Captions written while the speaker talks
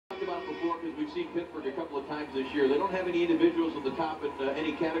because we've seen Pittsburgh a couple of times this year. They don't have any individuals at the top in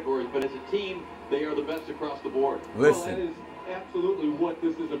any categories, but as a team, they are the best across the board. Listen. Well, that is absolutely what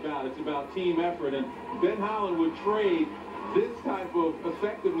this is about. It's about team effort, and Ben Howland would trade this type of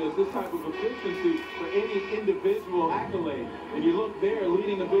effectiveness, this type of efficiency for any individual accolade. And you look there,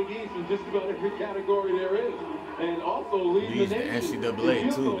 leading the Big East in just about every category there is. And also leading the nation. The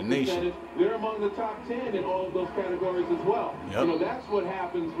NCAA too, the nation. They're among the top 10 in all of those categories as well. Yep. You know, that's what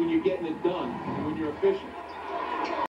happens when you're getting it done, when you're efficient.